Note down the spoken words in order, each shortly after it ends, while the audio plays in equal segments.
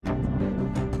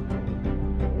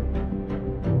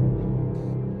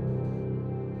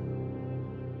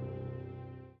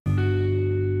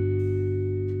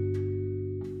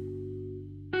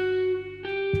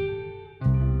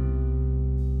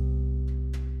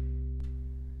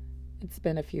It's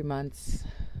been a few months.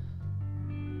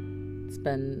 It's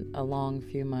been a long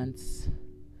few months.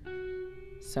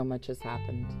 So much has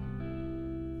happened.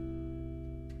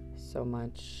 So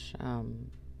much,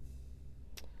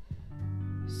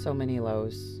 so many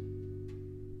lows.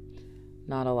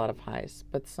 Not a lot of highs,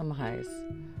 but some highs.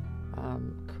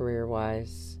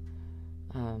 Career-wise,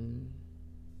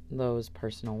 lows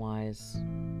personal-wise.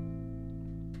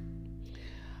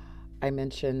 I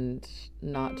mentioned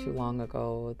not too long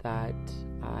ago that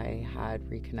I had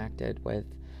reconnected with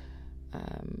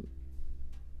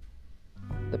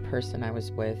the person I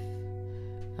was with.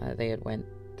 They had went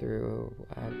through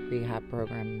a rehab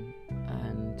program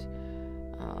and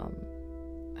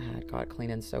had got clean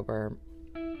and sober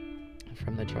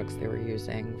from the drugs they were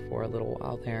using for a little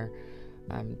while there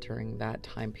during that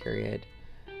time period.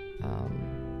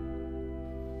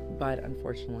 But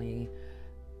unfortunately,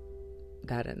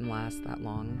 that didn't last that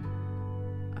long.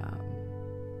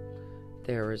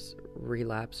 There was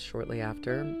relapse shortly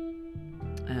after,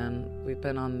 and we've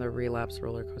been on the relapse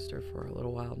roller coaster for a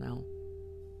little while now.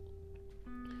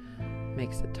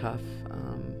 Makes it tough.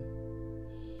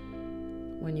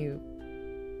 When you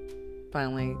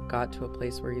finally got to a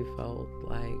place where you felt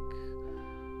like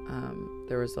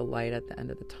there was a light at the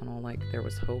end of the tunnel, like there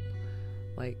was hope,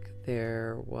 like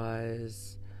there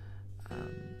was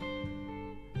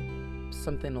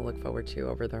something to look forward to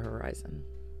over the horizon,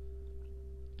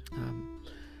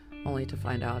 only to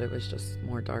find out it was just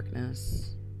more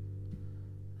darkness,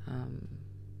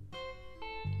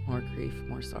 more grief,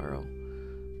 more sorrow,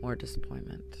 more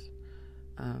disappointment,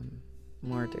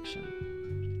 more addiction.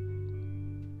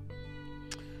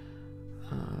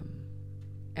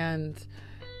 And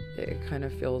it kind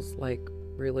of feels like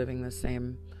reliving the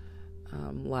same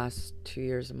last 2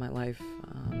 years of my life,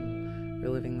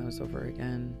 reliving those over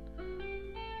again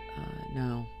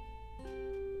now.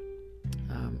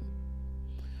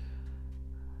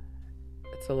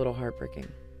 It's a little heartbreaking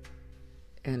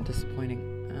and disappointing.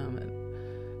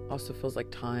 It also feels like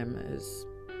time is...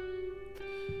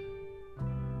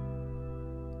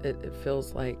 It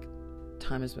feels like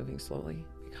time is moving slowly,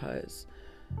 because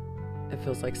it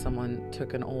feels like someone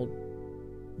took an old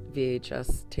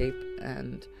VHS tape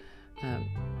and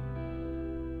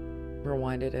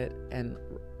rewinded it, and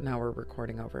now we're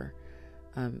recording over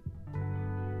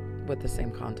with the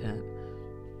same content.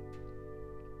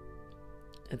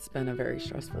 It's been a very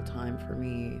stressful time for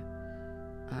me.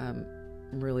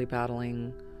 Really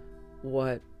battling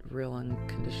what real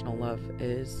unconditional love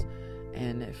is,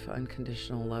 and if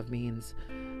unconditional love means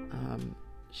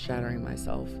shattering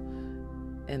myself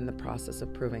in the process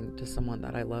of proving to someone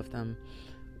that I love them,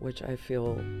 which I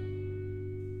feel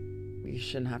you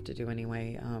shouldn't have to do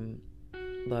anyway.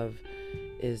 Love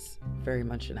is very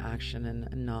much an action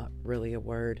and not really a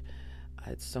word.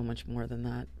 It's so much more than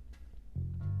that.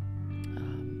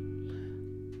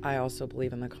 I also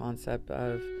believe in the concept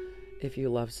of, if you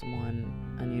love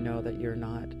someone and you know that you're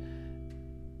not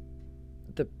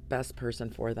the best person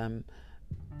for them,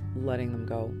 letting them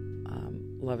go.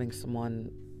 Loving someone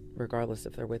regardless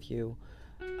if they're with you,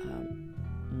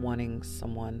 wanting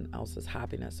someone else's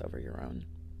happiness over your own.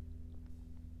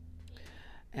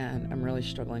 And I'm really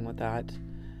struggling with that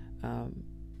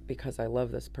because I love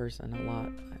this person a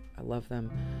lot. I love them.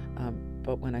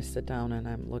 But when I sit down and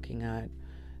I'm looking at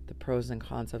the pros and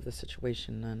cons of the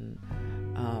situation, and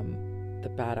the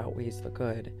bad outweighs the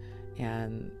good,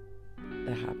 and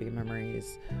the happy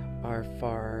memories are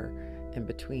far in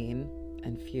between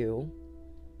and few,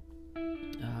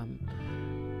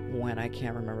 when I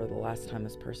can't remember the last time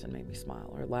this person made me smile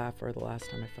or laugh, or the last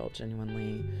time I felt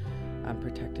genuinely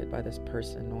protected by this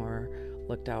person, or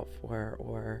looked out for,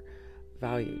 or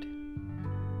valued.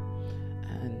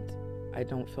 And I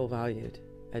don't feel valued.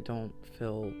 I don't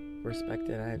feel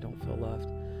respected. I don't feel loved.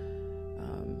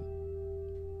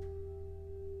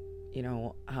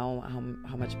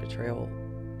 How much betrayal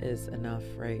is enough,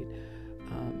 right?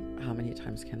 How many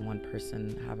times can one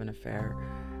person have an affair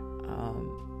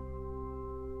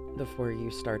before you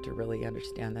start to really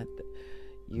understand that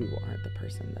you aren't the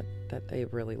person that they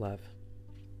really love?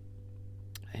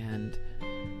 And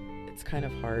it's kind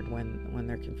of hard when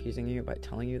they're confusing you by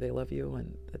telling you they love you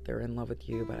and that they're in love with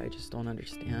you, but I just don't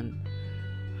understand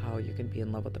how you can be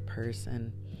in love with a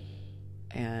person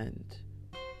and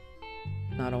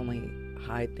not only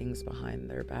hide things behind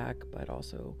their back, but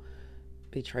also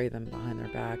betray them behind their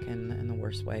back in the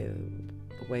worst way,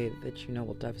 the way that you know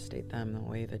will devastate them, the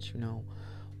way that you know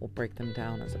will break them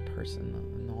down as a person,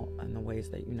 and the ways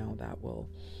that you know that will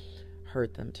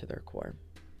hurt them to their core.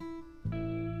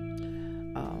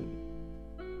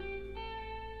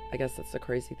 I guess that's the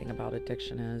crazy thing about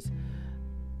addiction is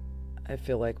I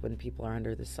feel like when people are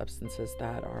under the substances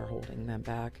that are holding them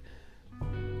back,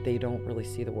 they don't really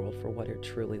see the world for what it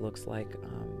truly looks like.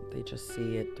 They just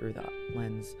see it through the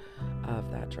lens of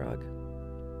that drug.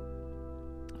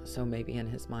 So maybe in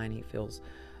his mind he feels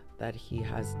that he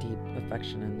has deep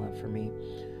affection and love for me,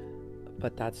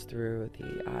 but that's through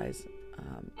the eyes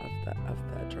of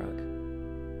the drug.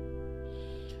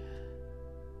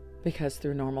 Because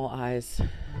through normal eyes,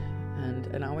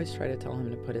 and I always try to tell him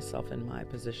to put himself in my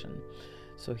position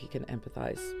so he can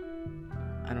empathize.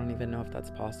 I don't even know if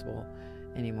that's possible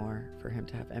anymore for him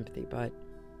to have empathy, but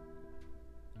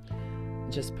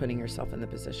just putting yourself in the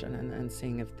position and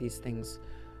seeing if these things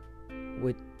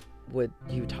would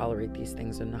you tolerate these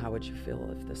things, and how would you feel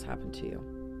if this happened to you?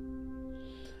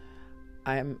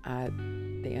 I'm at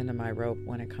the end of my rope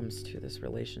when it comes to this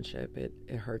relationship.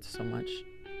 It hurts so much.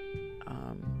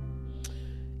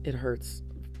 It hurts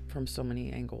from so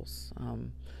many angles.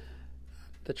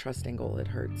 The trust angle, it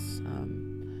hurts.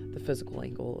 The physical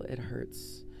angle, it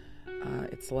hurts.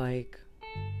 It's like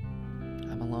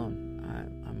I'm alone.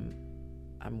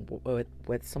 I'm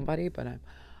with somebody, but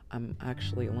I'm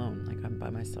actually alone. Like, I'm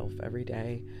by myself every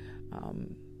day.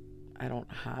 I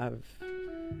don't have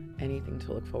anything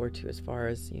to look forward to as far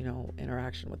as,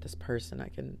 interaction with this person. I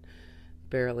can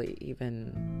barely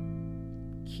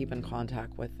even keep in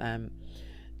contact with them.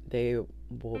 They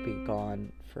will be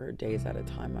gone for days at a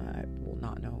time. I will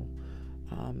not know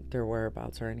their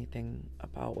whereabouts or anything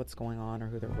about what's going on or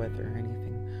who they're with or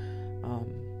anything.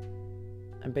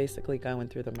 I'm basically going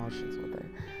through the motions with it.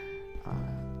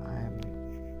 I'm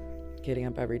getting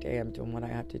up every day. I'm doing what I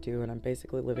have to do, and I'm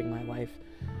basically living my life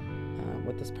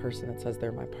with this person that says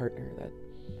they're my partner, that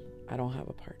I don't have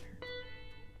a partner.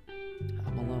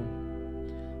 I'm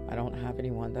alone. I don't have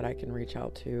anyone that I can reach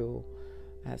out to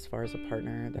as far as a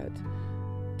partner that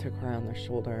to cry on their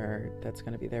shoulder, that's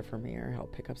going to be there for me or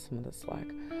help pick up some of the slack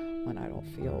when I don't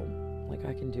feel like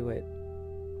I can do it.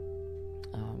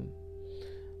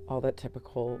 All that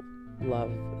typical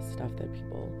love stuff that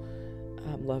people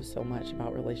love so much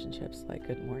about relationships, like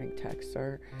good morning texts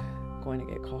or going to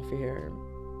get coffee or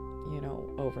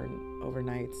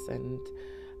overnights and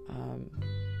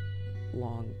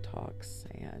long talks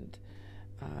and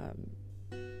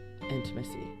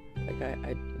intimacy. Like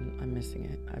I'm missing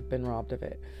it. I've been robbed of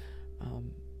it.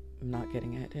 I'm not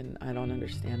getting it, and I don't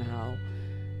understand how,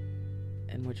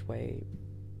 in which way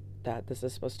that this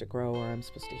is supposed to grow, or I'm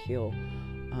supposed to heal,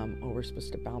 or we're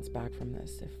supposed to bounce back from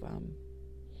this if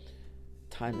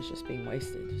time is just being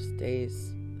wasted, just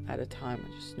days at a time.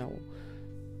 I just know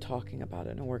talking about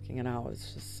it and working it out.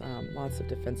 It's just lots of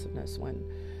defensiveness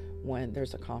when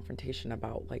there's a confrontation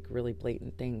about like really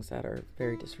blatant things that are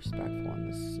very disrespectful in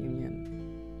this union.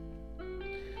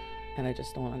 And I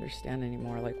just don't understand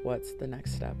anymore, like, what's the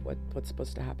next step, what's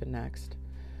supposed to happen next.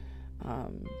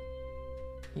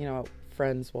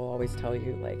 Friends will always tell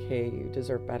you, like, hey, you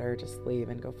deserve better, just leave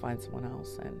and go find someone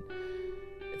else. And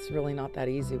it's really not that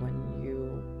easy when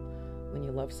you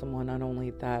love someone. Not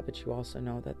only that, but you also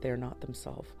know that they're not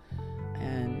themselves,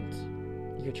 and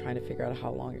you're trying to figure out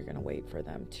how long you're going to wait for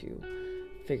them to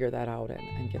figure that out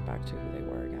and get back to who they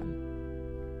were again.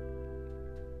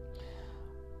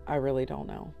 I really don't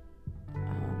know.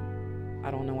 I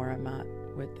don't know where I'm at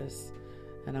with this,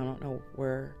 and I don't know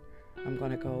where I'm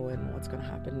going to go and what's going to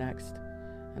happen next.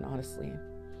 And honestly,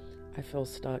 I feel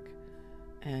stuck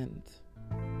and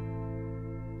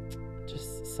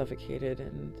just suffocated,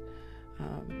 and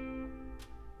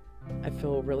I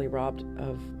feel really robbed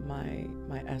of my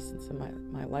essence and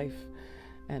my life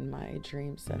and my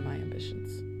dreams and my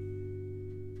ambitions.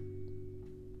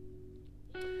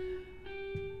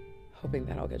 Hoping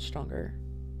that I'll get stronger.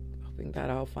 Hoping that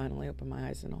I'll finally open my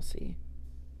eyes and I'll see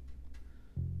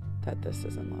that this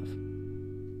isn't love.